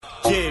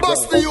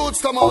Bust the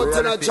youths come out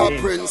in a job,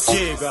 Prince.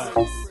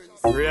 J-God,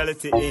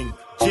 Reality Inc.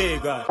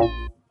 J-God,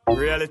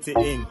 Reality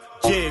Inc.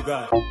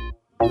 J-God,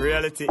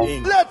 Reality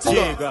Inc. Let's go.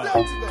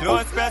 J-God.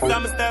 Close press,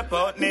 I'm step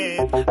out neat.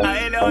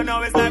 I don't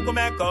know, it's like we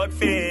make out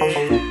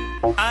fit.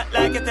 Act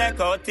like you take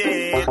out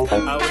it. And we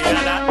are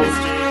at the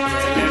street.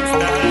 Let's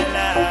style.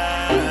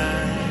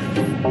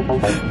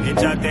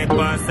 Bitch, I take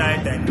one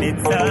side and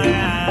it's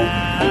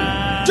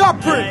alright.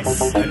 Job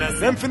Prince.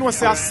 Them fin was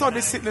say I saw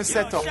this sitting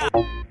set up.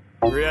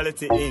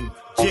 Reality Inc.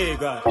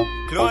 J-God.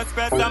 Close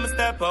press, I'm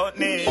step out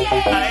neat.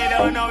 I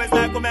don't know, it's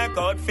like we make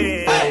out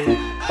fit.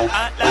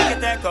 Act like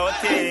you take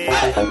out it.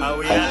 And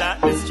we all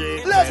at the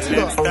street. Let's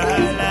go.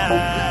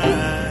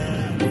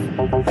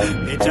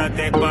 Bitch, I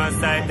take one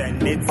side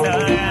and it's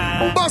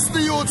alright. Bust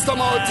the youths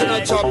come out in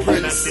a job,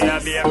 Prince.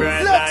 Let's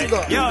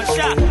go. Yo,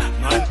 shot.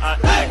 Man,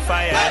 hot like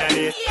fire and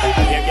this.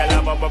 You girl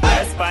have up a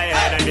breast fire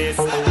and this.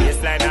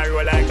 Baseline a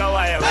roll like a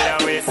wire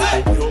with a waist.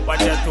 You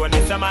watch your tone,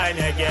 it's a mine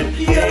again.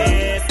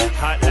 Yes,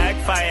 hot like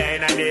fire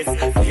and this.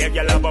 You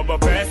girl have up a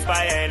breast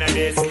fire and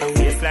this.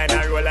 Baseline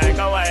a roll like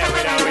a wire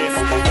with a waist.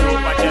 You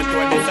watch your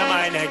tone, it's a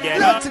mine again.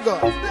 Let's go.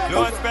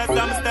 Close press,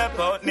 I'm step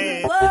out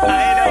knee.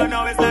 I don't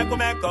know, it's like we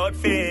make out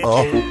fit.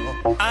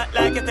 Act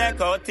like you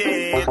take out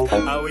it.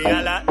 And we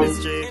all at the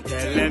street.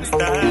 Tell them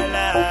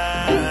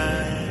starlight.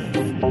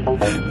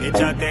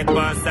 Bitch, I take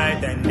one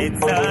side and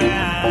it's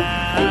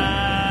alright.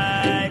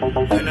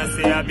 When I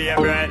see I be a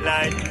bright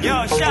light.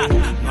 Yo, shot.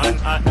 Man,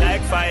 hot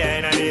like fire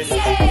in this. You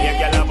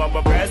girl have up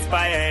a breast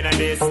fire in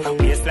this.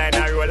 Waistline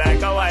a roll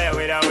like a wire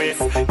with a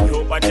waist.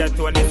 You watch your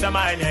tone, it's a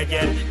mine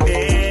again.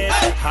 This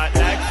hot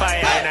like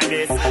fire in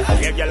this.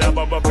 You girl have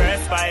up a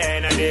breast fire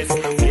in this.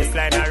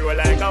 Waistline a roll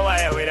like a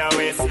wire with a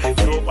waist.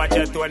 You watch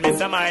your tone,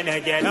 it's a mine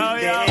again. Oh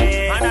yeah.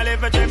 Man, I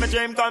live a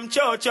dream come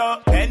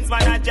cho-cho. Benz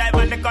man I drive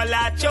on the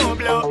color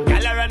cho-blow.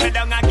 Girl I run me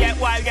down and get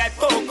wild, get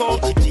cocoa.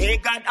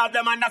 J-God have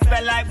the man that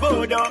smell like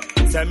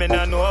voodoo. Tell me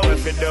no know what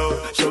to do.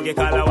 Sugar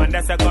color one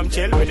that's a come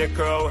chill with the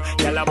crew.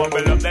 Girl I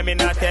bubble up them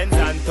in a tens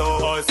and toe.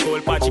 Old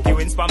school patchy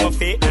wins for my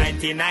feet.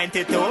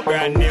 1992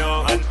 brand new.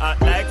 And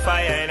hot like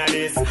fire in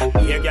this.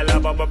 Yeah, girl I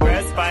bubble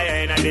breast fire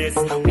in this.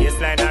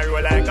 Baseline I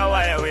roll like a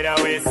wire with a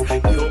waist.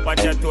 You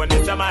watch your tone,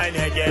 it's a mine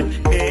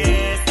again.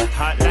 This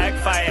hot like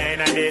fire in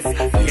this.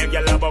 Yeah,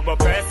 girl I bubble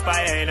breast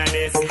fire in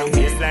this.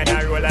 Baseline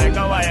I roll like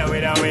a wire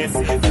with a waist.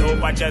 You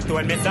watch your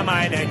tone, it's a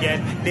mine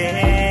again.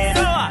 This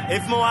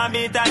if me want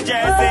beat a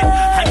jersey.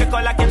 And the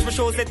color catch for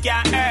shows it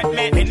can't hurt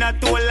me. Me not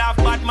too laugh,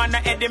 Batman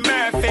or Eddie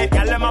Murphy.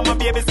 Girl, them and my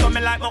babies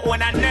coming like my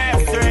own a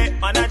nursery.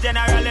 Man a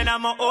general in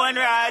my own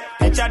right.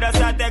 Picture does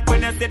not take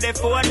when you see the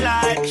phone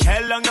light.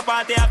 Shell long the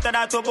party after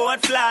that to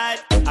boat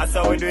flight. That's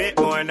how we do it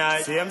more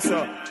night. See him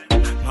so.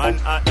 Man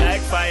hot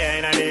like fire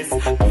in this.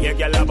 You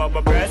girl have up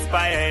a breast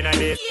fire in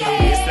this.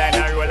 Baseline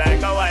a roll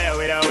like a wire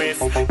with a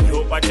waist.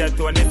 You watch your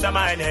tone, it's a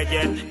mine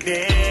again.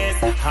 This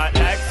hot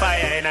like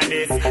fire in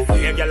this.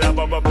 You girl have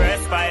up a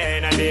breast fire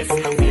in this.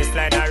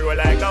 Baseline a roll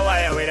like a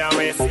wire with a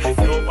waist.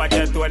 You watch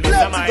your tone,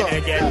 it's a mine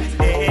again.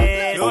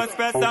 This don't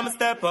press some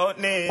step out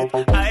neat.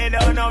 I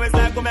don't know, it's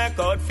like we make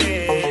out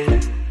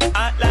fit.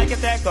 Act like you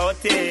take out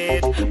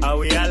it. And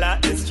we all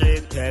at the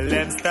street. Tell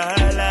them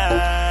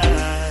starlight.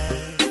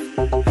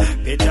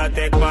 Bitch, I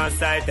take one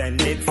side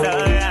and it's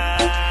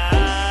alright.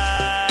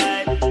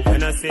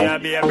 When I see I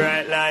be a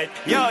bright light.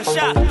 Yo,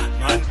 shot.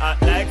 Man,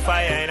 hot like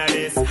fire in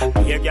this.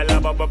 Yeah, girl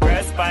have up a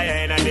breast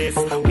fire in this.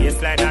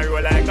 Waistline a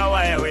roll like a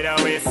wire with a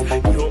waist.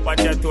 You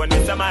watch your tone,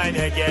 it's a mine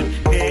again.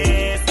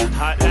 This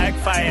hot like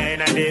fire in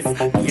this.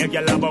 Yeah,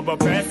 girl have up a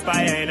breast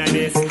fire in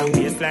this.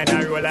 Waistline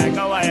a roll like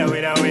a wire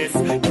with a waist.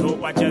 You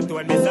watch your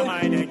tone, it's a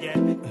mine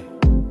again.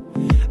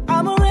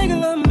 I'm a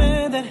regular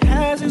man that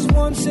has his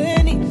wants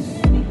and needs.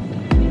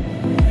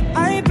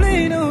 I ain't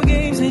play no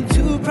games, ain't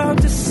too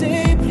proud to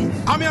say please.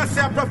 I'm here to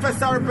say a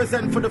professor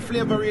represent for the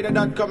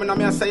flavorreader.com and I'm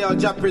here to say y'all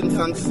Job Prince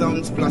and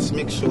Sunsplash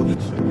Mix Show.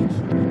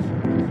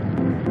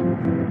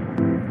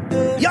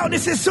 Yo,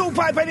 this is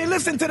Survive and you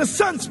listen to the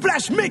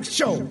Sunsplash Mix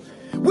Show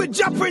with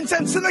Job Prince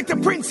and Selector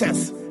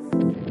Princess.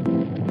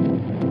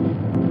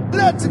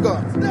 Let's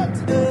go.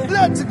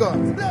 Let's go.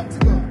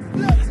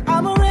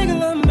 I'm a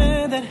regular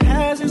man that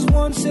has his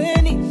wants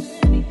and needs.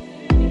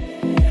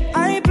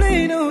 I ain't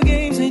play no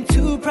games, ain't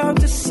too proud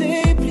to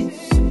say please.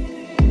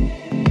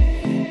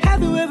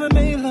 Have you ever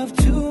made love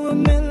to a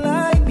man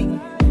like me?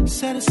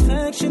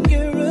 Satisfaction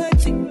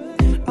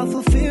guaranteed. I'll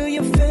fulfill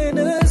your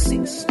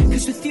fantasies.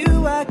 Cause with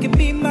you I can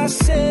be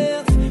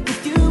myself.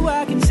 With you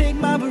I can take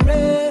my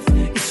breath.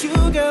 It's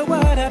you girl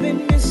what I've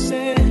been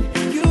missing.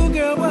 You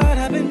girl what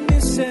I've been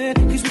missing.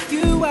 Cause with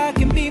you I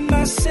can be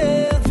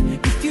myself.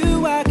 With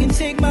you I can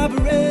take my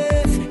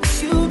breath.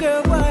 It's you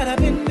girl what I've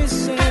been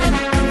missing.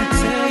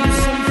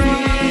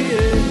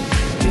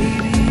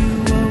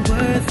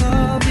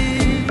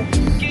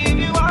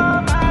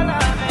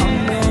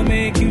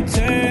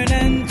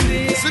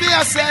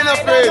 Sign up,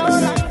 friends.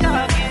 I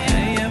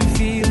am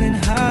feeling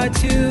hard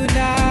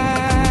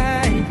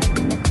tonight.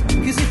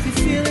 Cause if you're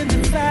feeling the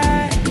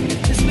vibe,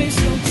 just waste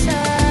no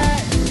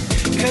time.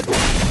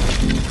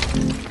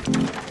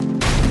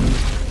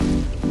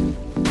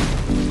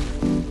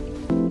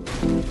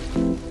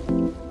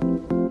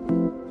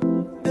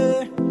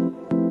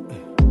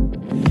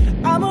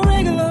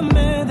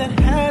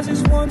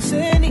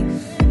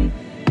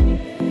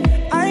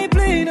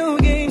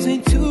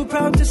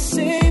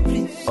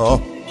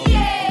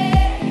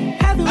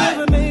 Have you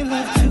ever made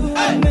love to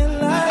a man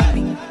like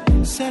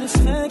me?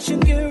 Satisfaction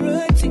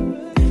guarantee.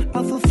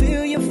 I'll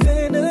fulfill your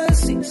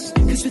fantasies.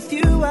 Cause with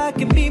you I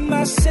can be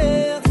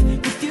myself.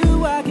 With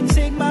you I can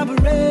take my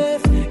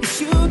breath.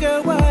 It's you,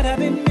 girl, what I've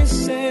been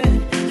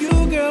missing.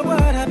 You, girl,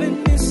 what I've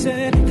been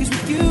missing. Cause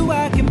with you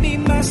I can be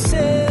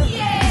myself.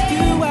 With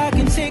you I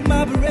can take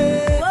my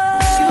breath.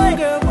 It's you,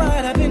 girl,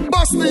 what I've been.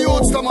 Bust the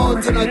youths, the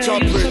mountain of Jah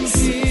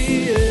Prince.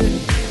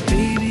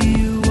 Baby,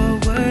 you are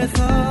worth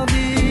all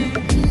this.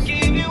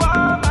 Give you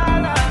all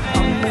my love.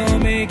 I'm gonna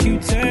make you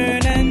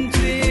turn and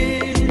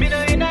twist. Me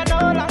know you not know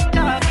what I'm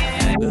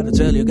talking. Gotta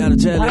tell you.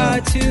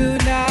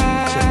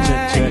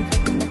 Check.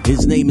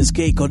 His name is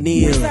Kake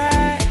O'Neal.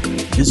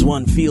 This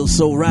one feels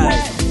so right.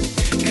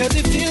 Cause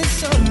it feels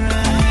so right.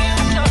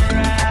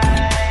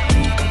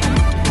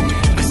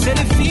 I said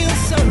it feels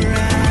so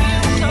right.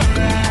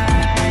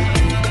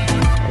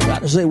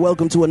 Gotta say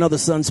welcome to another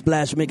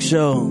Sunsplash Mix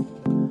Show.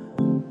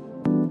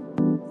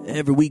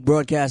 Every week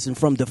broadcasting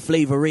from the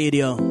Flavor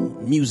Radio.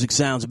 Music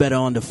sounds better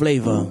on the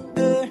Flavor.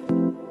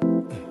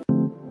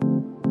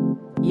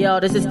 Yo,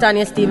 this is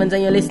Tanya Stevens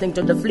and you're listening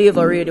to the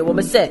Flavor Radio. What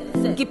me say?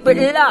 Keep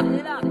it up.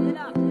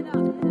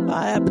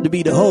 I happen to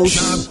be the host.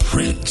 Jah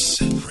Prince.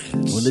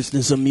 We're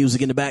listening to some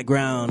music in the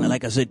background.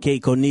 Like I said,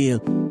 Kake O'Neal.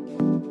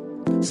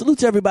 Salute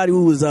to everybody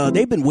who was.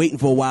 They've been waiting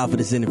for a while for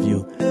this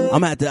interview. I'm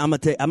gonna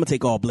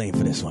take all blame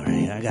for this one.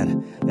 Right? I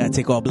gotta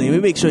take all blame. We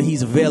make sure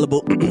he's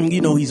available.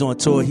 You know he's on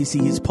tour. He see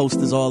his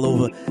posters all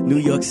over New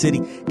York City.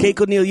 Kake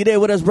O'Neal, you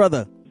there with us,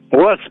 brother?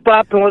 What's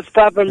poppin',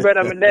 brother?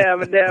 I'm there.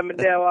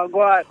 I'll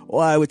go out. All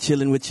right, we're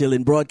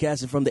chilling.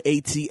 Broadcasting from the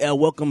ATL.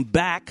 Welcome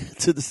back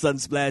to the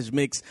Sunsplash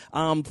Mix.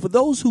 For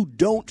those who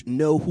don't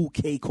know who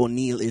Kake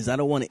O'Neal is, I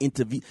don't want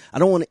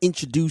to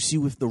introduce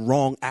you with the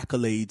wrong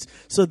accolades.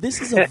 So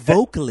this is a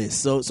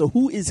vocalist. So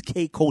who is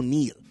Kake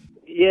O'Neal?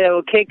 Yeah,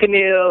 well, Kake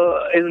O'Neal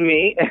is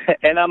me,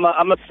 and I'm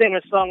a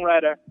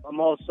singer-songwriter. I'm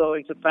also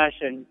into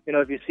fashion. You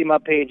know, if you see my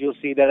page, you'll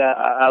see that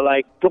I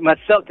like put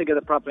myself together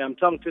properly. I'm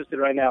tongue-twisted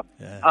right now.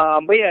 Yeah.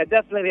 But yeah,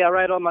 definitely I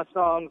write all my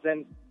songs,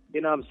 and,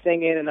 you know, I'm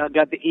singing, and I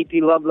got the EP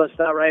Love Lust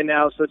out right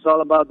now, so it's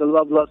all about the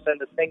Love Lust and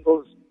the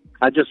singles.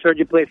 I just heard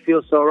you play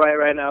Feel So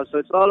right now, so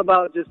it's all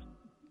about just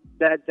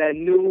that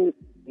new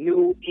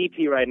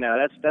EP right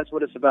now. That's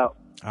what it's about.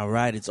 All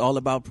right, it's all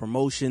about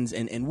promotions,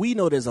 and we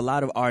know there's a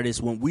lot of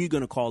artists when we're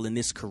going to call in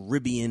this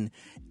Caribbean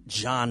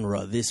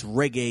genre, this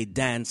reggae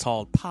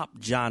dancehall pop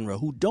genre,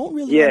 who don't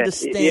really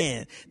understand.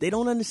 Yeah. They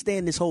don't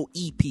understand this whole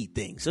EP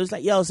thing. So it's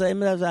like, yo, so I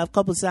have a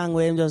couple songs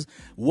where I'm just,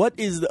 what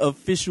is the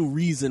official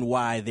reason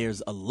why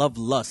there's a Love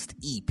Lust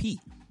EP?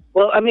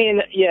 Well, I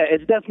mean, yeah,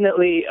 it's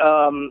definitely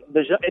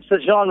it's a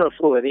genre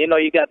fluid. You know,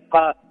 you got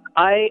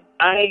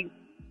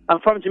I'm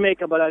from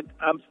Jamaica, but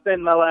I'm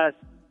spending my last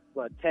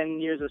 10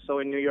 years or so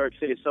in New York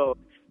City. So,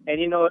 and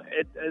you know,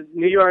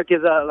 New York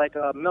is like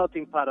a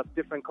melting pot of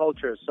different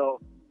cultures. So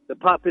the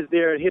pop is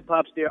there, hip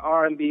hop's there,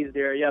 R&B is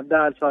there. You have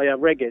dancehall, you have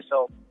reggae.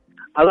 So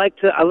I like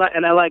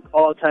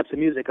all types of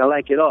music. I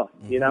like it all.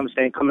 You know what I'm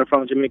saying? Coming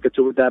from Jamaica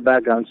too with that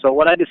background. So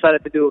what I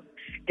decided to do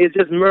is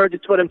just merge the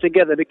two of them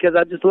together because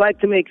I just like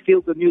to make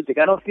feel good music.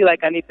 I don't feel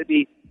like I need to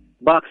be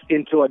boxed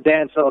into a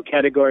dancehall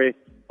category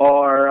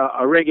or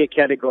a reggae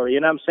category. You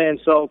know what I'm saying?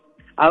 So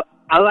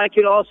I like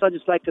it also. I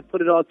just like to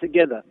put it all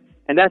together.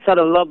 And that's how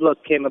the Love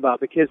Lust came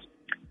about, because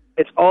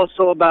it's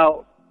also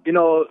about, you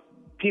know,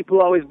 people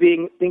always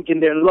thinking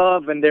they're in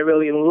love and they're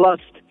really in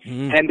lust,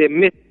 and they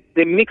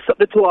mix up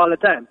the two all the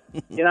time.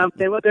 You know what I'm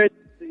saying? Whether it's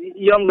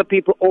younger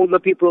people, older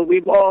people,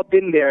 we've all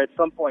been there at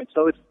some point.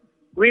 So it's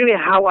really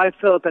how I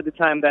felt at the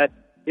time, that,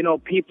 you know,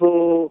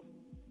 people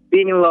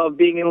being in love,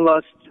 being in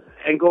lust,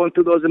 and going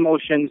through those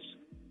emotions,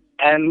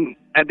 and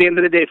at the end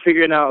of the day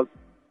figuring out,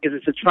 is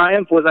it a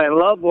triumph? Was I in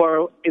love,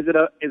 or is it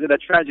a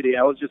tragedy?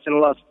 I was just in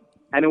lust,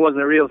 and it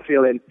wasn't a real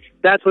feeling.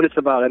 That's what it's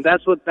about, and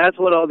that's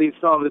what all these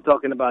songs are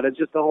talking about. It's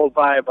just the whole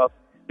vibe of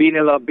being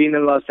in love, being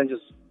in lust, and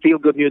just feel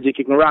good music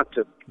you can rock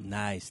to.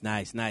 Nice.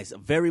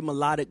 Very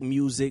melodic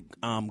music,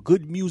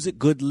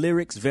 good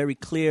lyrics, very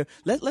clear.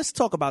 Let's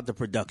talk about the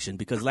production,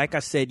 because like I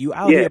said, you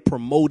out here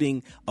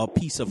promoting a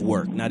piece of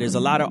work. Now, there's a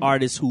lot of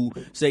artists who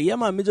say, yeah,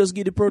 man, me just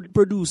get the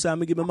producer, I'm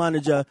going to give my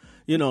manager,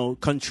 you know,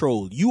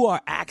 control. You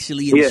are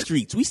actually in the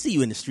streets. We see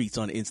you in the streets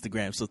on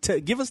Instagram. So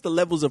give us the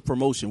levels of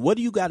promotion. What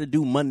do you got to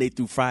do Monday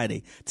through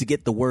Friday to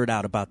get the word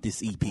out about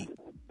this EP?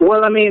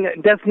 Well, I mean,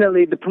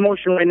 definitely the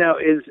promotion right now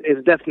is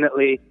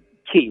definitely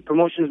key.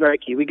 Promotion is very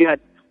key. We got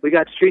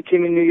Street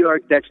Team in New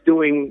York that's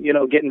doing, you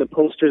know, getting the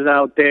posters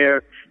out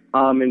there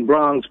in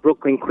Bronx,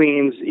 Brooklyn,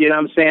 Queens, you know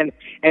what I'm saying?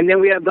 And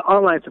then we have the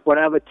online support.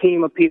 I have a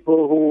team of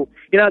people who,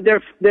 you know,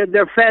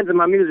 they're fans of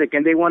my music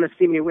and they want to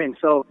see me win.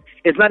 So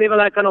it's not even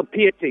like a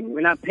peer thing.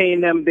 We're not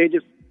paying them.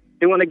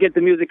 They want to get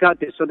the music out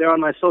there. So they're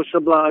on my social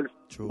blogs,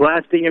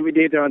 blasting every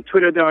day. They're on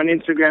Twitter, they're on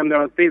Instagram,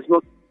 they're on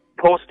Facebook,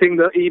 posting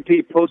the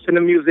EP, posting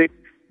the music.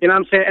 You know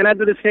what I'm saying? And I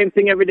do the same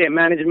thing every day.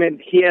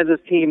 Management, he has his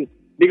team.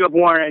 Big up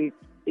Warren.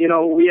 You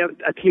know, we have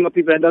a team of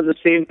people that does the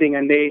same thing.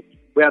 And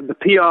we have the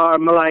PR,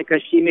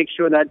 Malika. She makes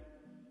sure that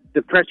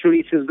the press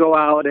releases go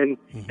out and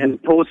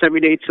posts every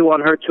day too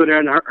on her Twitter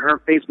and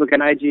her Facebook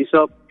and IG.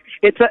 So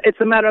it's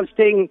a matter of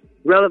staying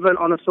relevant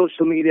on a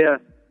social media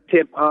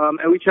tip,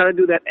 and we try to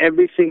do that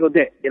every single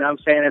day. You know what I'm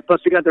saying? And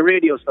plus we got the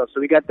radio stuff.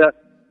 So we got the,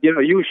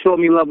 you show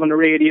me love on the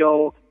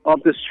radio,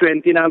 Off the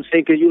Strength, you know what I'm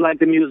saying, because you like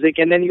the music,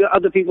 and then you got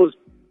other people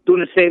doing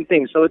the same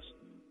thing. So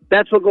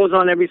that's what goes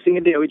on every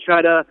single day. We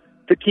try to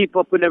keep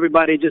up with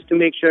everybody, just to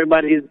make sure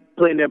everybody is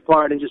playing their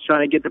part and just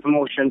trying to get the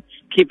promotion,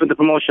 keeping the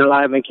promotion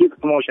alive and keep the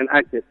promotion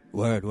active.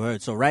 Word.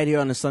 So right here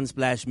on the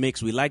Sunsplash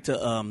Mix, we like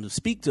to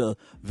speak to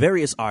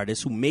various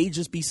artists who may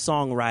just be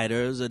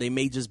songwriters or they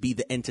may just be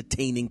the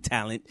entertaining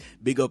talent.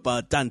 Big up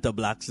Tanta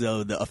Blocks,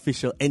 the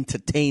official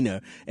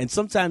entertainer. And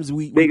sometimes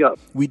we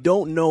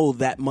don't know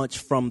that much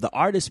from the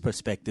artist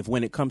perspective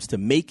when it comes to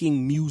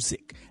making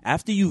music.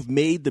 After you've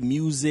made the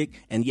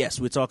music, and yes,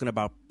 we're talking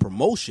about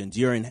promotions.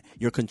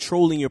 You're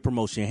controlling your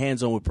promotion, you're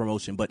hands-on with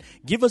promotion. But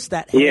give us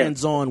that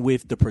hands-on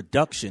with the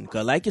production.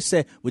 Because like you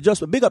said, we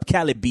just big up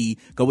Cali B,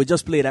 because we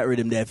just played that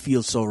rhythm that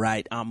feels so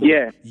right.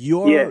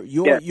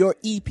 Your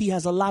EP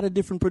has a lot of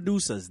different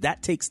producers.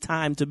 That takes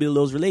time to build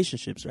those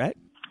relationships, right?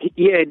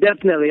 Yeah,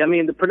 definitely. I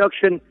mean, the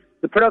production,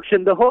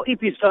 the whole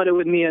EP started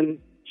with me and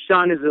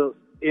Sean Izzle,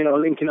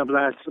 linking up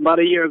about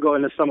a year ago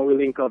in the summer. We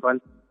link up, and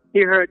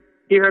he heard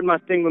my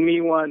thing with me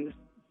once,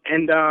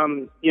 and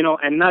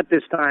and Not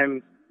This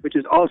Time, which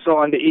is also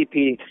on the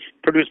EP,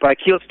 produced by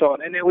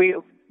Keelstone. And then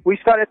we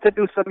started to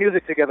do some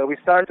music together. We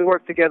started to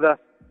work together,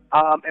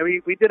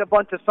 and we did a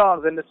bunch of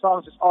songs, and the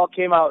songs just all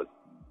came out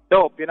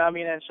dope, you know what I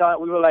mean? And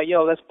Sean, we were like,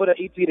 yo, let's put an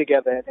EP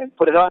together and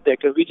put it out there,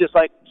 because we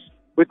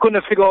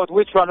couldn't figure out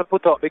which one to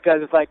put up,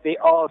 because it's like they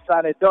all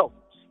sounded dope.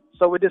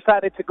 So we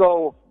decided to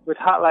go with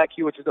Hot Like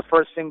You, which is the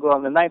first single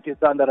on the 90s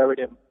done that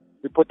already.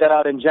 We put that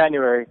out in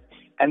January,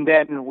 and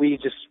then we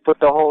just put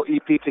the whole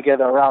EP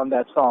together around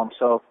that song.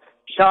 So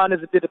Sean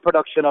did the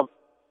production of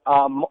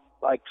 3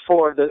 or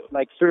 4 of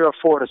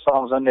the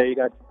songs on there. You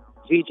got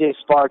VJ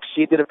Sparks,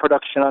 she did a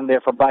production on there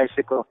for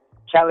Bicycle.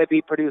 Cali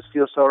B produced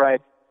Feel So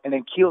Right, and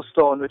then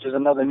Keelstone, which is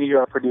another New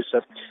York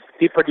producer,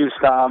 he produced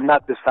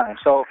Not This Time.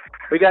 So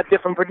we got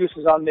different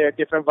producers on there,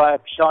 different vibes.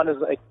 Sean is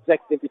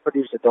executively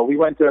produced it, though. We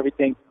went through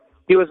everything.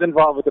 He was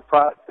involved with the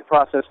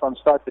process from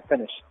start to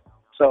finish.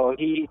 So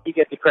he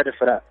gets the credit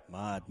for that.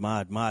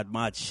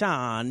 Mad.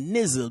 Sean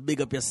Izzle,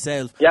 big up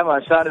yourself. Yeah,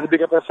 man. Sean is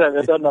big up yourself.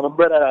 I don't know, my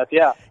brother that.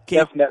 Yeah,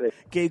 definitely.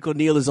 Kate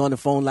O'Neal is on the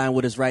phone line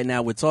with us right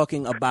now. We're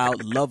talking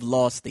about Love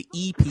Lost, the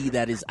EP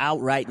that is out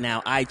right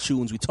now,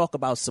 iTunes. We talk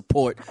about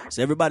support.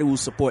 So everybody will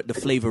support the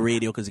Flavor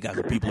Radio, because you got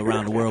the people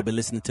around the world been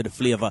listening to the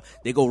Flavor.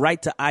 They go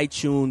right to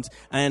iTunes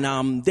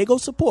and they go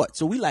support.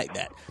 So we like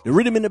that. The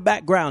rhythm in the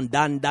background,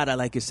 Don Dada,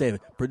 like you said,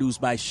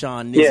 produced by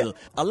Sean Izzle. Yeah.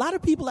 A lot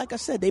of people, like I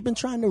said, they've been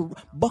trying to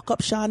buck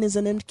up Sean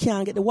Izzle and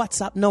can't get the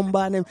WhatsApp number,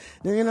 and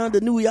the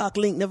New York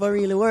link never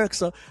really works.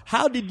 So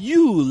how did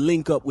you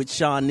link up with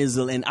Sean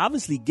Izzle and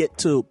obviously get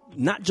to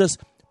not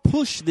just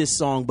push this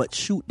song but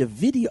shoot the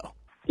video?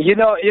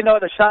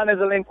 The Sean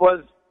Izzle link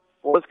was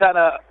kind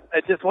of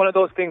just one of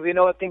those things.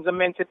 Things are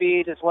meant to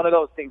be. Just one of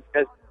those things.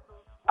 Because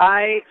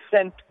I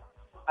sent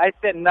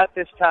Not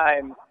This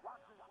Time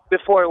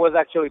before it was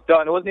actually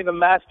done. It wasn't even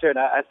mastered.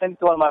 I sent it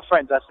to one of my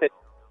friends. I said,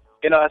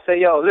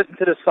 yo, listen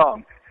to this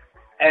song.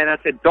 And I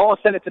said, don't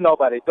send it to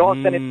nobody.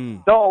 Don't send it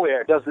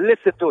nowhere. Just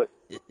listen to it.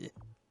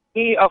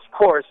 He, of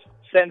course,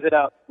 sends it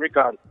out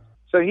regardless.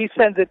 So he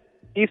sends it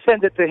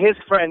to his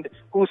friend,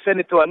 who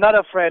sent it to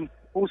another friend,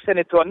 who sent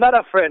it to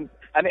another friend,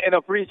 and it ended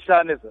up reaching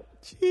Sean Izzle.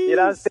 You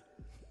know what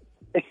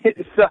I'm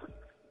saying?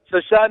 so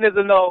Sean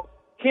Izzle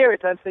hear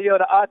it and say, yo,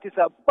 the artists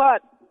are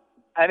bad.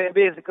 And then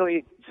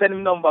basically send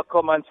him number,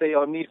 come and say,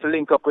 yo, need to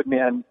link up with me.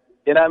 And,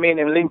 you know what I mean?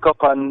 And link up,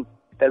 and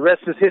the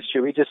rest is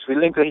history. We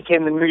linked up. He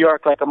came to New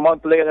York like a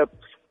month later.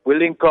 We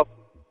link up,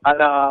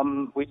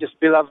 and we just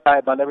built a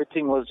vibe, and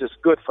everything was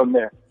just good from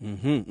there.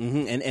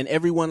 And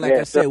everyone, like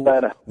I said,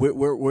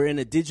 we're in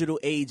a digital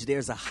age.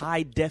 There's a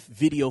high def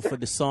video for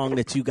the song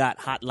that you got,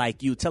 Hot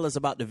Like You. Tell us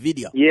about the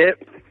video. Yeah.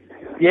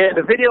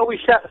 The video we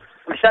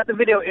shot the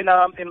video in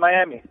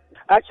Miami.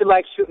 I actually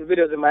like shooting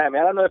videos in Miami.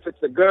 I don't know if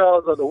it's the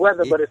girls or the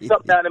weather, but it's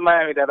something down in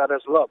Miami that I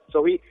just love. So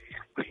we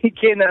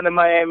came down to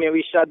Miami and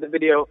we shot the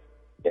video.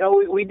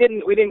 We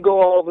didn't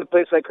go all over the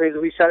place like crazy.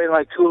 We shot in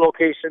 2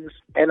 locations,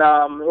 and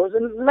it was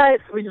nice.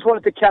 We just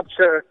wanted to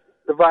capture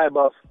the vibe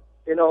of,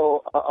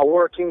 a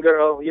working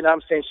girl. You know what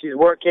I'm saying? She's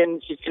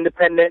working, she's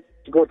independent,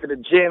 she goes to the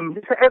gym.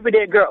 It's an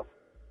everyday girl.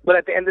 But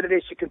at the end of the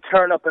day, she can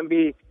turn up and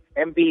be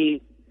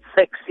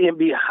sexy and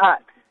be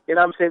hot. You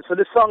know what I'm saying? So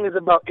this song is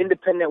about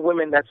independent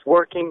women that's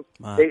working.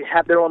 Wow. They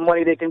have their own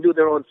money, they can do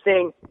their own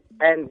thing,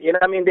 and you know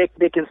what I mean?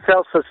 They can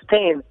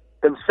self-sustain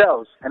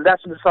themselves, and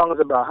that's what the song is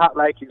about, Hot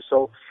Like You.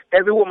 So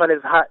every woman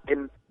is hot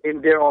in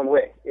their own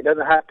way. It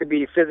doesn't have to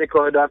be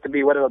physical, it doesn't have to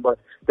be whatever, but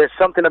there's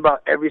something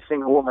about every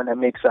single woman that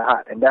makes her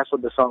hot, and that's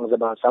what the song is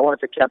about. So I wanted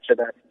to capture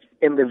that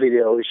in the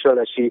video. We show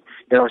that she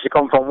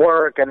come from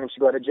work, and then she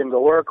go to the gym, go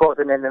work out,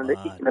 and then in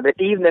the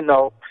evening,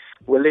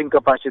 we'll link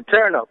up and she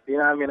turn up, you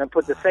know what I mean, and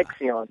put the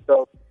sexy on.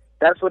 So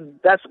that's what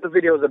the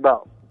video is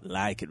about.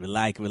 Like it, we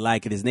like it, we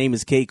like it. His name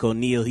is Cake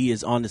O'Neal. He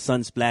is on the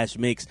Sunsplash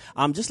Mix.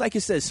 Just like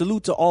you said,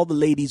 salute to all the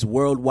ladies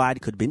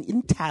worldwide. Could have been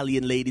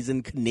Italian ladies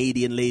and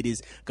Canadian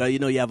ladies. Cause you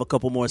know you have a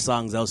couple more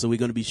songs out, so we're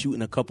gonna be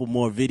shooting a couple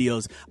more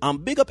videos.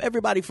 Big up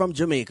everybody from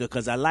Jamaica,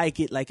 cause I like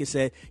it. Like I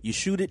said, you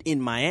shoot it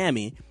in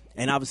Miami,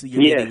 and obviously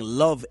you're getting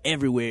love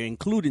everywhere,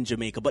 including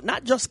Jamaica, but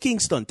not just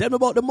Kingston. Tell me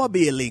about the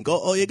Mobile link.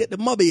 Oh, you get the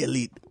Mobile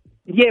link.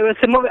 Yeah, well,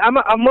 see, I'm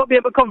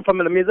Mobile come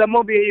from. I'm a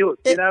Mobile youth.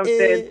 You know what I'm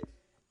saying?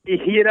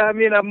 You know what I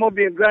mean? I'm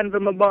Mobile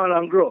Granville, born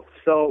and growth.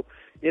 So,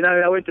 you know,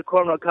 I went to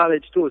Cornwall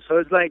College too. So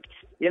it's like,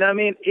 you know what I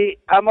mean?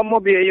 I'm a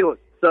Mobile youth.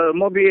 So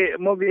Mobile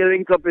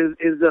link up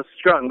is just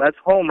strong. That's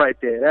home right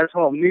there. That's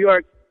home. New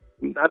York,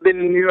 I've been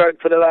in New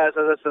York for the last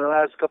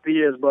couple of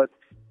years, but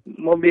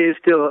Mobile is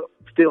still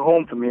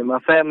home for me. My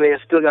family, I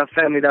still got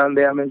family down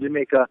there. I'm in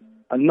Jamaica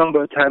a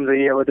number of times a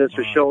year, whether it's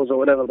for shows or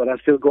whatever, but I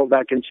still go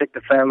back and check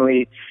the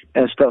family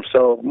and stuff.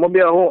 So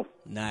Mobile home.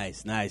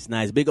 Nice.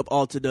 Big up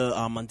all to the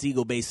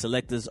Montego-based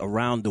selectors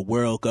around the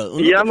world.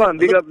 Yeah, man.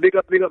 Big up the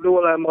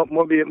whole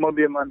Mobile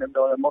man.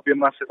 Mobile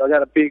massive. I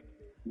got a big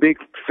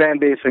fan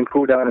base and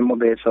crew down in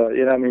Mobile. So,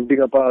 you know what I mean?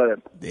 Big up all of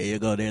them. There you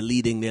go. They're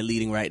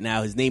leading right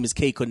now. His name is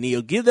Cake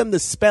O'Neal. Give them the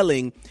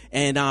spelling,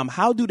 and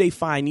how do they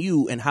find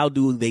you, and how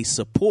do they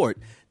support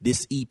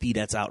this EP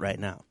that's out right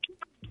now?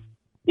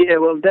 Yeah,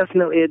 well,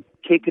 definitely,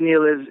 Cake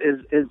O'Neal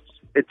is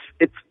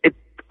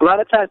a lot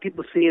of times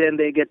people see it and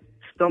they get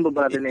stumbled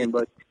by the name,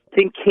 but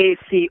think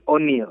KC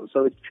O'Neal.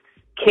 So it's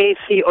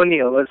KC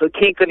O'Neal. So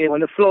Cake O'Neal. When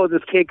the flows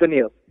is Cake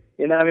O'Neal.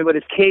 You know what I mean? But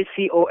it's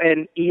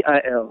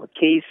KCONEIL.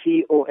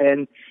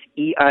 KCONEIL.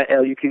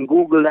 You can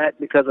Google that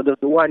because of the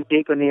one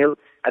Cake O'Neal.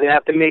 I didn't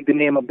have to make the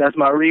name up. That's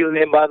my real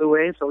name, by the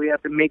way. So we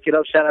have to make it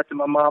up. Shout out to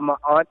my mom, my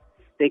aunt.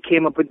 They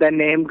came up with that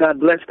name. God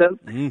bless them.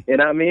 You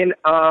know what I mean?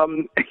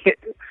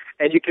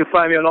 And you can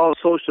find me on all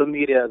social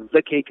media,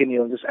 The Cake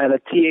O'Neal. Just add a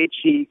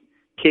THEKCONEIL.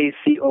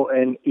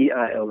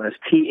 That's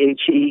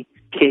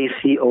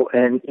THEKCONEIL.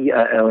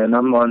 And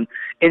I'm on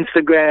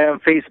Instagram,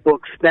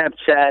 Facebook,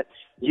 Snapchat,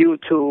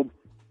 YouTube,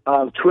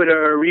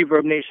 Twitter,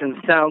 Reverb Nation,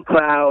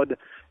 SoundCloud,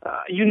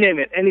 you name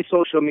it, any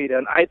social media.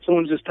 On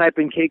iTunes, just type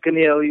in Cake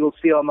O'Neal. You'll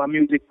see all my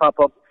music pop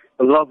up.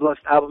 The Love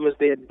Lust album is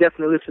there.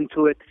 Definitely listen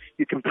to it.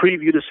 You can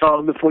preview the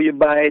song before you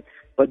buy it,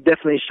 but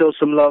definitely show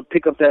some love.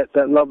 Pick up that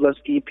Love Lust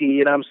EP.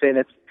 You know what I'm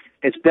saying?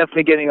 It's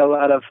definitely getting a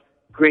lot of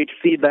great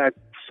feedback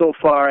so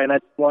far, and I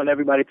want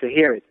everybody to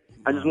hear it.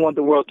 I just want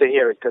the world to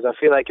hear it because I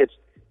feel like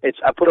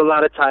I put a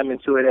lot of time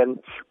into it, and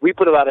we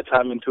put a lot of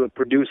time into it,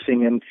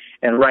 producing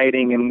and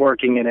writing and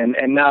working,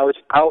 and now it's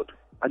out.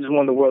 I just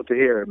want the world to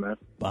hear it, man.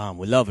 Bomb.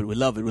 We love it.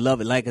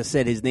 Like I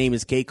said, his name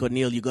is Cake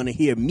O'Neal. You're going to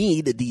hear me,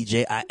 the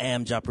DJ. I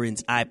am Ja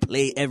Prince. I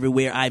play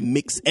everywhere. I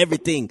mix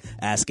everything.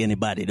 Ask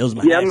anybody. Those are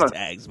my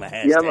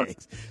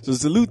hashtags. So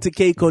salute to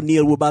Cake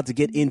O'Neal. We're about to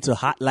get into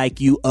Hot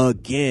Like You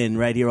again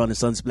right here on the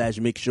Sunsplash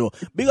Mix Show.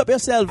 Big up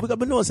yourself. Big up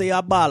the nose. Say you're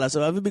a baller.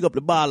 So I big up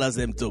the ballers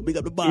them too. Big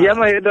up the ballers. Yeah,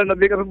 man. You don't know.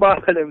 Big up the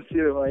ballers them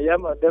too, man. Yeah,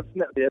 man.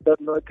 Definitely. I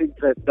don't know things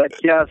that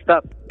can't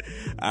stop.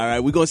 All right.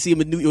 We're going to see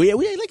him in New York. Yeah,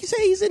 like you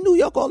say, he's in New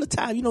York all the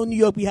time. You know, New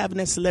York, we having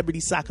that celebrity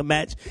soccer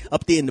match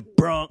up there in the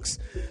Bronx.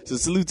 So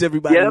salute to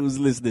everybody who's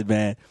listening,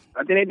 man. I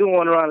think they're doing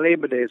one around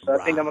Labor Day, so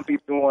I think I'm gonna be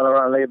doing one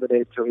around Labor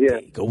Day too. Yeah.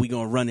 There you go. We're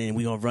gonna run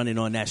in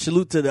on that.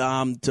 Salute to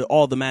the to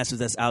all the masters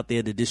that's out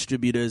there, the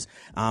distributors,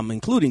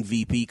 including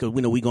VP, because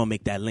we know we're gonna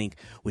make that link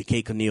with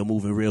Cake O'Neal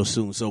moving real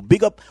soon. So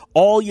big up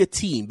all your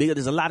team.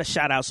 There's a lot of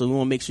shout outs, so we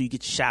wanna make sure you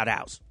get your shout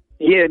outs.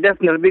 Yeah,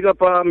 definitely. Big up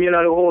the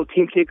whole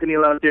team Cake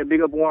O'Neal out there.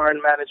 Big up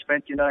Warren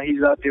Management,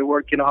 he's out there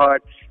working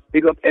hard.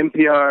 Big up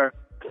NPR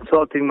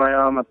consulting my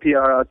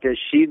PR out there.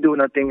 She's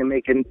doing her thing and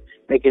making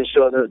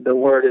sure that the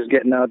word is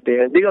getting out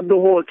there. Big up the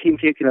whole team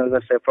Cake O'Neal,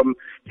 as I said, from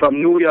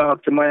New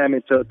York to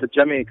Miami to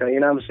Jamaica. You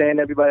know what I'm saying?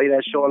 Everybody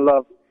that's showing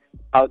love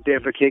out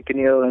there for Cake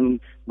O'Neal and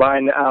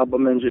buying the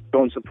album and just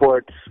showing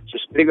support.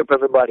 Just big up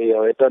everybody,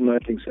 yo. It doesn't know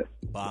anything, sir.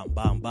 Bomb,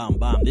 bomb, bomb,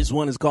 bomb. This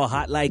one is called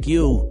Hot Like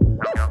You.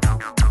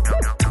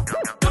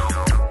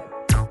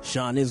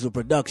 Sean Israel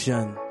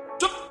production.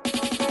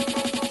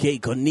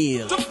 Cake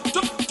O'Neal.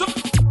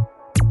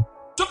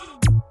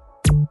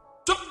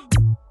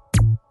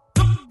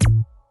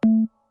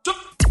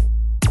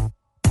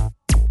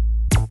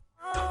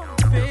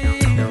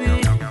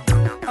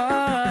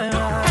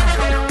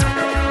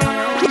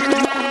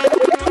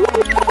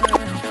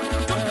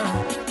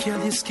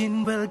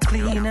 Skin well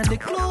clean and the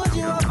clothes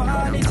you have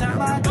on it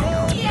about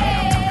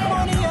yeah.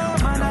 Money your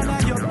man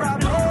and your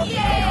problem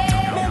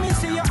yeah. Let me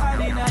see your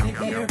hand in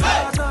the ear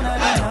cause none of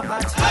them are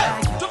act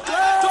like you.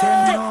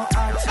 Them no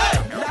act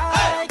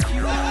like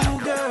you,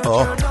 girl.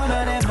 None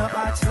of them no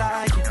act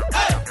like you.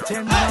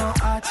 Them no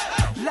act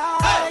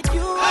like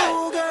you,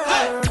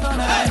 girl. None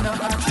of them no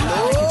act like you.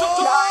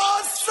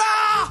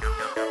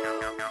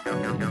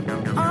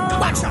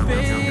 Watch out,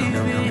 baby.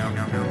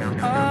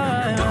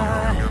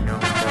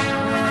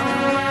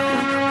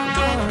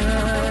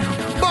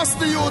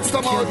 The youths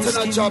come out to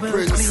the Ja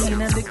Prince.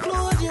 And the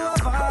clothes you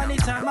have on it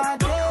time of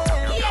day.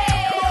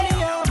 Yeah. Money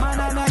your man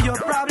and your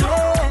problem.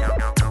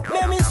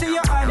 Let me see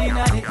your hand in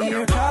the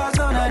ear cause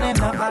none of them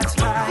no act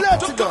like.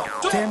 Let's go.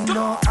 Them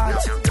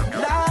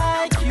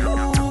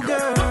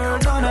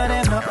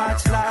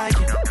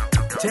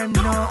Them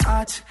no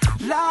hot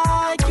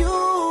like you,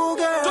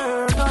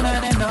 girl. None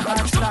of them no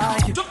hot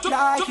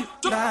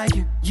like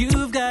you.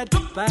 You've got the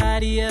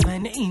body of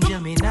an angel,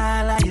 me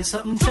not lie, you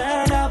something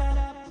turn up.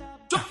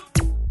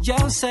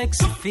 Your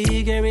sexy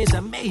figure is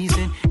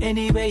amazing.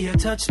 Anyway you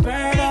touch,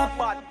 burn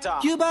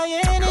up. You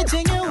buy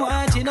anything you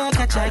want, you know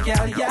catch a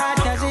girl yard,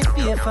 cause it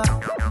pay for.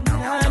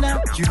 Nah.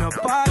 You know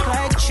park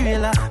like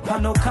trailer,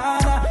 pan no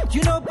corner.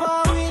 You know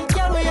power with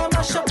girl where you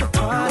mash up the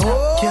corner.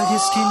 Girl, your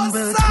skin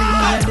well clean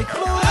and the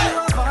clothes you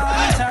have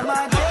on it are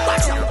my day.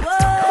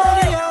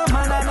 Money your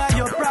man and not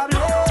your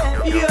problem.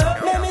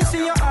 Let me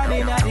see your hand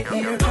in the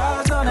ear,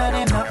 cause none of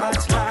them no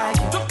hot like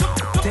you.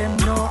 Them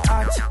no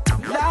hot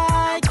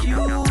like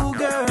you,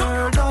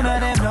 girl. None of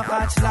them no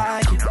hot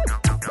like you.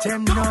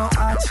 Them no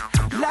hot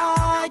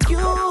like you,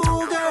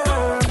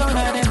 girl. None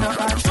of them no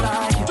hot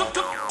like you.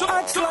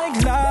 Hot like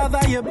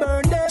lava, you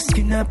burn them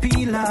skin a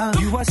peel off.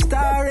 You a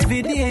star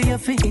every day, you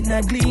fit in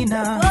a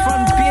gleaner.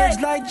 Front page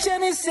like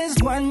Genesis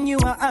 1, you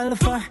a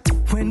alpha.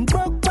 When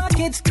broke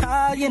pockets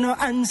call, you no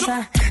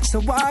answer. So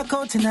walk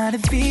out and the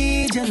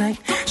feed you like.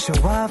 Show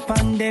off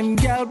on them,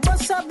 girl,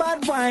 bust a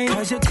bad wine.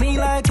 Cause you clean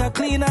like a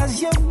clean as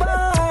your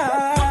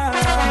bar.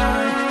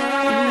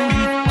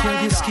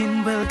 Girl, your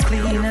skin well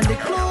clean and the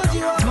clothes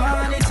you have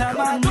on, it's a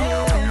man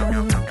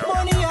name.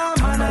 Money your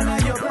man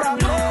and your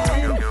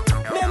problem.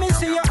 Let me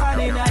see your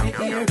hand in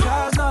the ear,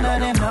 cause none of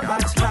them no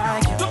hot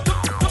like you.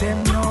 Them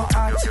no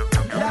hot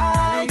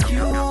like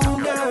you,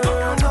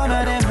 girl. None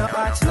of them no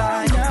hot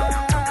like you.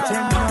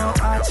 Them no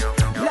hot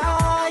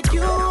like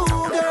you,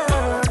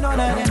 girl. None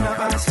of them no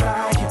hot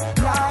like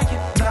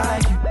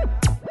you.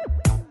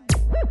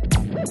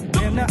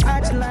 Them no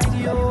hot like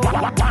you.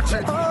 Watch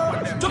it.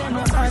 Them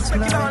no hot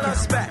like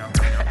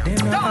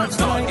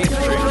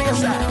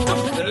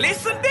you.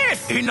 Listen this.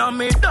 Inna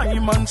me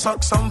diamond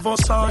socks and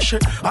Versace.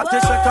 I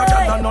take a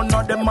girl none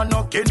of them a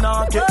no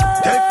kinaki.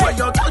 Take where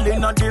your girl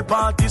inna the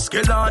party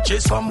skillachi.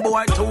 Some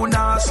boy too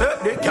nasty,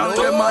 they can't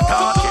them a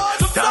talkie.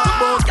 Talk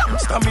about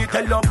gangsta, me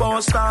tell you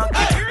about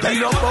Starkey. Tell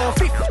you about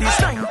 50s,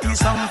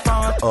 90s and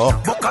 40.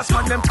 Because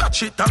man them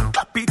touch it and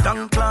clap it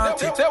and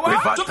clot it.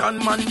 River and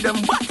man them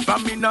wet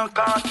from inna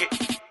khaki.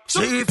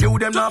 See if you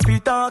them not be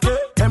talkie,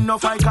 them no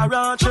fight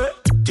Karachi.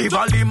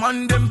 Tivoli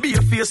man, them be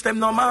a face, them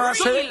no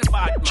massy.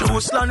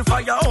 Choose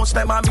firehouse,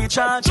 them a me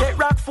charge it.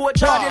 Rockford,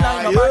 Charlie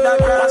line, no matter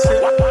grass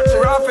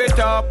it. Rough it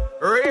up,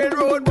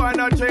 railroad boy,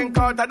 no drink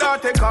out a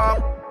dirty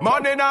cup.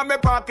 Money in my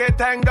pocket,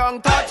 hang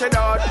down, touch it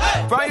out.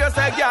 For you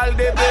say, girl,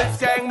 the bitch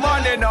gang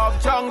money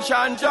enough.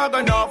 Junction jug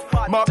enough,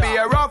 ma be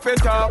a rough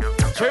it up.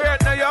 Straight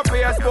to your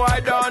face,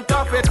 boy, don't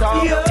tough it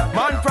up.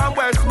 Man from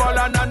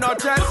Westmoreland and no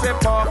chest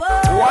it up.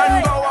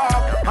 One go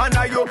up, and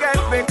now you get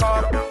pick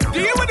up. Do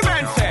you what the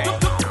man say?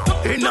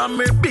 Inna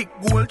me big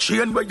gold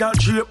chain where you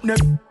drape neck.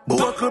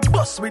 Buckle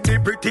bust with the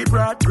pretty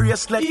broad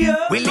bracelet.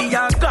 Willie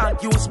and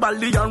God use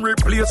Bally and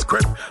replace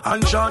crep.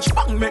 And George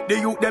Bang make the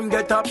youth them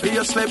get a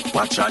pay slip.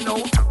 Watch out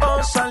now.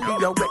 Oh, Sandy,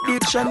 you wet the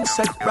chain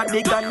set.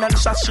 Radigan and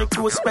Sashi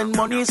crew spend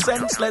money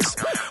senseless.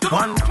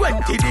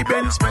 120 the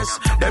Benz press.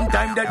 Them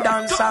time the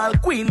dance all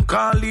Queen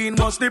Colleen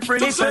was the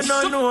princess. You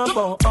don't know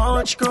about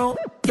Arch Crew.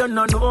 You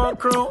don't know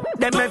crew.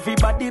 Them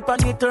everybody pan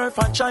the turf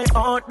and try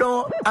out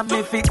though. And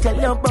if it tell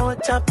you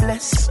about a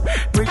bless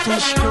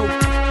British crew.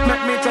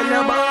 Let me tell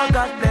you about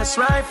God bless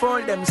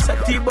rifle. Them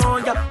setty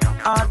boy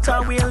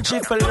Arthur wheel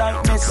jiffle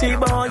like Messi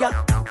boy.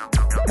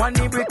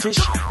 Money British,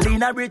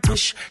 Lena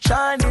British,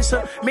 Shiny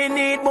so me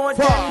need more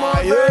time, more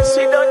verse.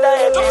 We don't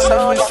die.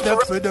 So we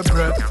step for the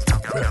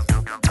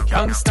bread.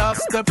 Can't stop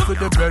step for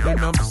the bread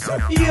and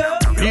upset.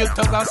 Real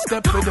talk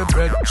step for the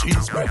bread,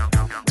 cheese bread.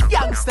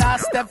 Youngster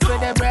step for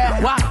the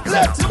bread.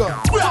 Let's go.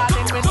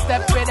 Running with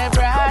step for the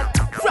bread.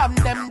 From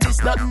them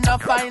this nothing to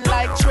find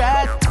like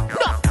tread.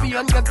 Not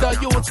feeling get the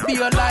youths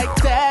feel like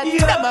that.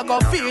 Them a go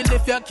feel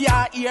if you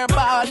can't hear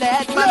ball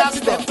head. Man a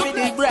step for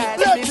the bread.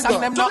 This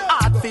and them no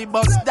hard fi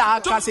bust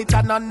dark cause it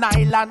a non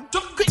island.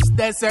 Chris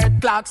desert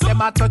clocks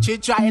them a touch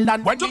it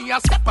island. When me a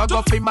step a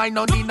go fi mine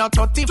no need no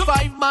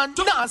 35 man.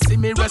 Now see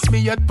me rest me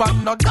yet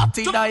pan no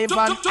dirty dive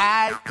and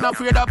I not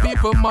afraid of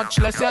people much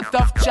less a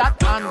tough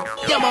chat and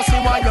you must see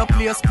why your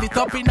play split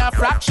up in a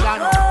fraction.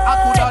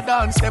 I coulda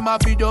dance them a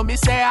video me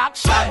say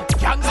action.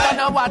 Gangsta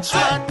no watch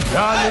man.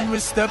 Darling we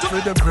step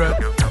for the bread.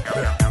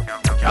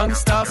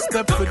 Gangsta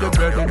step for the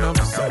bread and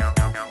upset.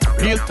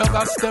 Real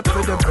talk step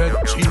for the bread,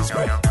 cheese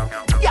bread.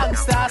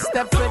 Youngster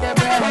step for the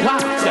bread.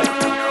 Watch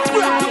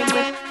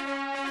it.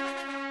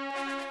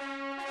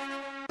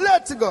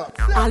 Let's go.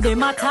 All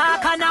them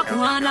attack and a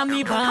wanna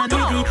me born with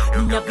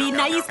it. Me a be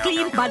nice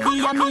clean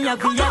body and me a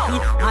be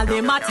happy. All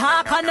them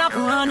attack and a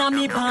wanna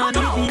me born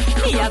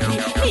with it.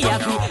 Me a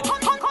be.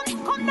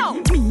 Come now.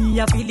 Me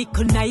a be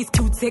little nice,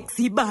 cute,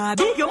 sexy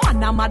Barbie. Your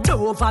man a mad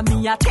over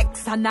me a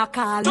text and a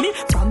call me.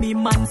 From me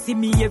man see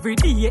me every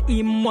day,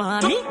 him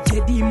want me.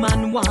 Yeah, the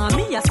man want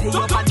me. I say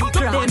your body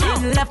cry.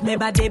 Them left me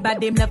body,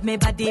 them left me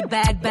body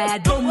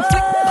bad. Boom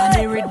flick,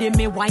 body ready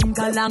me wine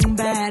go long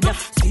bad.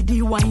 See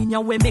the wine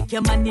you will make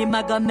your money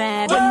maga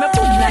mad. When me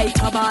boom like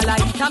a ball,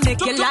 I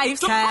make your life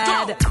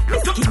sad. Me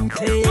skin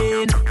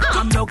clean,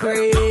 I'm no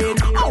green.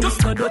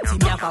 House no dirty,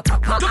 me have a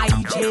proper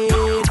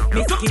hygiene.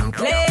 Me skin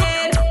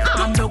clean,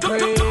 I'm no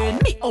green.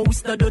 Me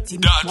house no dirty,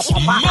 me have a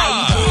proper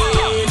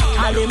hygiene.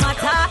 All them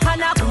attack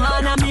and a go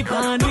on and me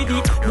born with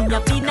it. Me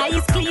have be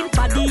nice clean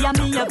body and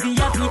me have be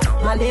happy.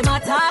 All them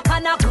attack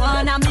and a go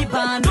on and me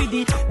born with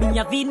it. Me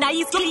have be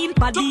nice clean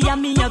body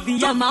and me have be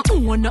my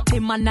own up the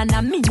man and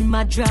a me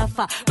my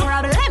drafter.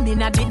 Problem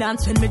in a the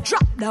dance when me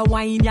drop the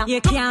wine ya.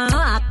 You can't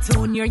act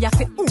on your, you have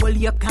to hold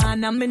your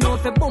can and me know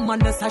if a woman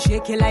does a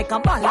shake you like a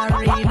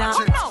ballerina.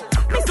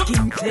 Me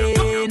skin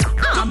clean,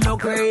 I'm no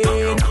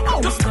green.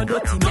 House no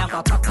dirty, me have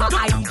a proper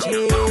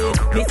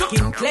hygiene. Me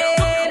skin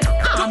clean,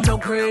 I'm no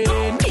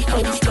green. Me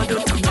house no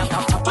dirty, me have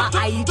a proper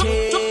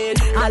hygiene.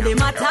 All them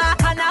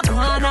attack and a go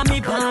on and me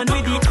born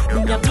with it.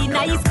 Me have be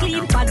nice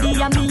clean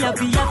body and me have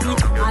be happy.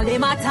 All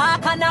them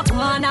attack and a go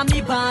on and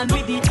me born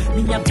with it.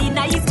 Me have be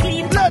nice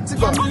clean body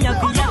and me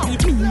have be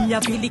happy. Me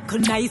have be little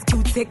nice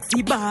cute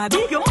sexy body.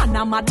 Your man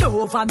a mad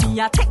over me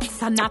a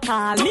text and a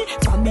call me.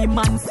 For me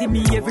man see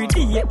me every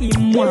day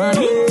him want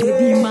me.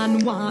 Baby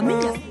man want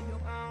me.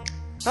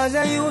 As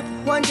a youth,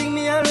 one thing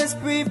me always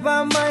pre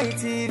on my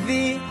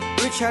TV.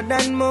 Richer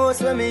than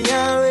most when me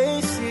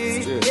always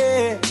see.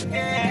 Yeah.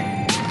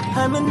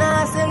 I'm a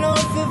nice and old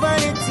for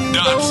vanity.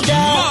 That's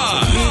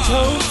mad. Beach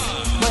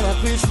house, man a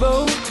preach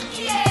boat.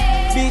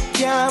 Big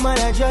car, man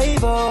a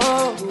drive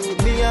out.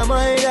 Me and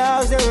my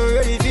dogs, they were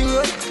ready for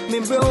roll. Me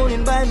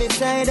browning by my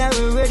side, I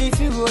were ready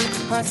for roll.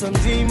 And some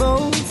dream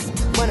house,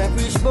 man a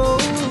preach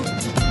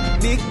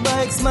boat. Big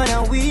bikes, man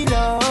a wheel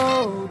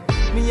out.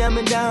 Me and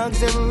my dogs,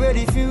 they were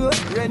ready for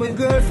roll. My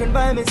girlfriend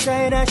by my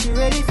side, and she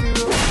ready for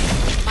roll.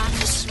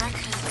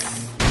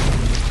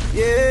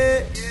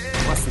 Yeah.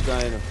 What's the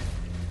guy, you know?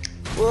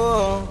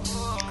 Whoa.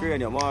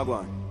 Cranium,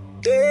 Margwan.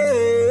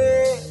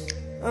 Yeah.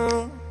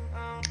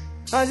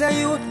 As a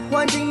youth,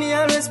 one thing me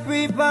always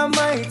pre on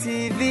my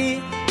TV.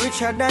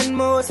 Richer than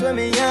most when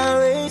me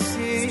always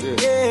see.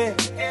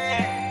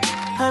 Yeah.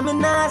 I'm a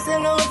nice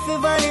and old for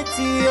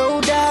vanity.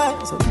 Oh,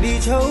 that. So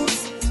beach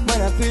house,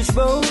 man a fish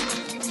boat.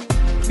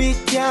 Big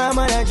car,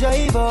 man a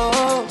drive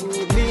out.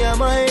 Me and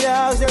my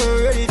dogs, they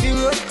were ready for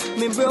roll.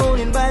 Me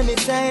browning by my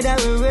side, I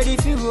were ready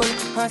for roll.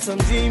 And some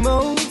dream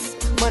house,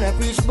 man a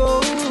fish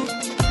boat.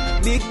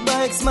 Big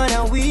bikes, man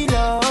a wheel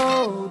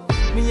out.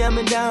 Me and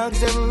my dogs,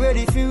 they were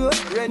ready for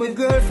roll. My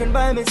girlfriend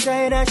by my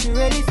side, and she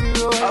ready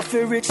for roll. I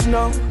feel rich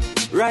now.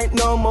 Right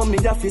now, mommy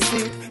have to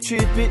sleep. 3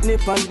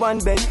 picnic and 1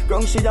 bed.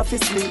 Ground she have to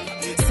sleep.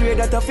 Swear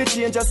that I fi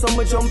change just so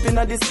me jump in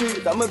at the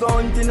street. I'm go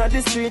hunting at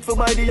the street for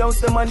buy the house,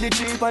 them and the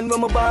jeep. And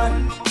when me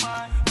born,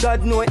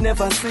 God know it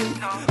never see.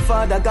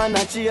 Father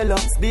gonna jail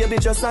us, baby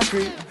just a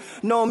creep.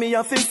 Now me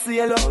have to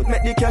sail out,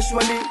 make the cash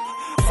money.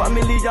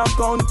 Family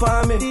account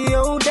for me. The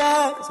old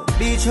dogs,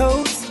 beach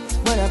house,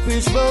 man a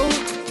preach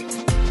boat.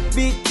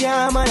 Big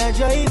car, man a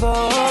drive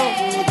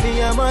out.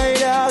 Me and my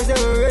dogs, they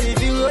were ready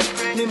for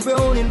roll. Me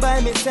browning by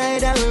my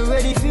side, I were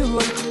ready for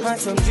roll. And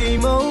some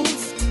dream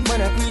house,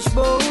 man a preach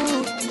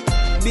boat.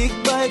 Big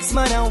bikes,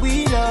 man a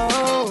wheel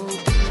out.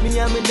 Me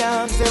and my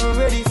dogs, they were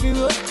ready for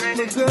roll.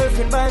 My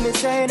girlfriend by my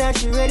side, and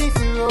she ready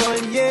for roll.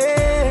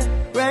 Yeah.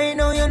 Right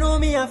now, you know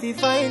me have to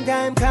find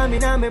time.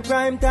 Coming on my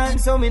prime time,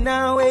 so me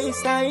now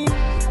waste time.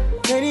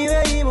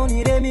 Anyway, the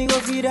money, then me go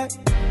feed that.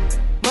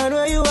 Man,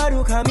 where you are,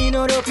 do come in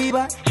on the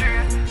people.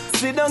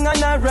 Sit down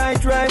and I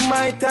right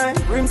my time.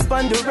 Rims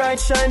span the right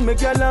shine, me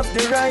girl have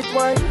the right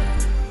wine.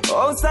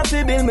 House at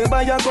the bill, me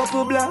buy a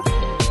couple black.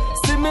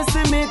 See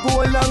me,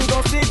 go along,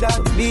 go feed that.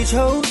 Beach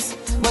house,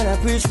 man a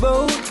preach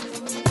boat.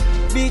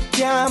 Big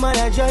car, man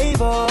a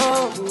drive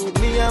out.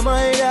 Me and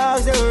my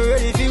dogs, they were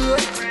ready for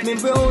roll. Me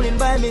browning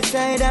by my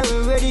side, I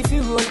were ready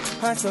for roll.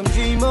 And some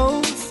dream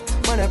house,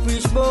 man a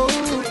preach boat.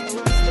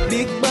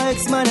 Big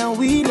bikes, man a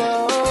wheel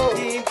out.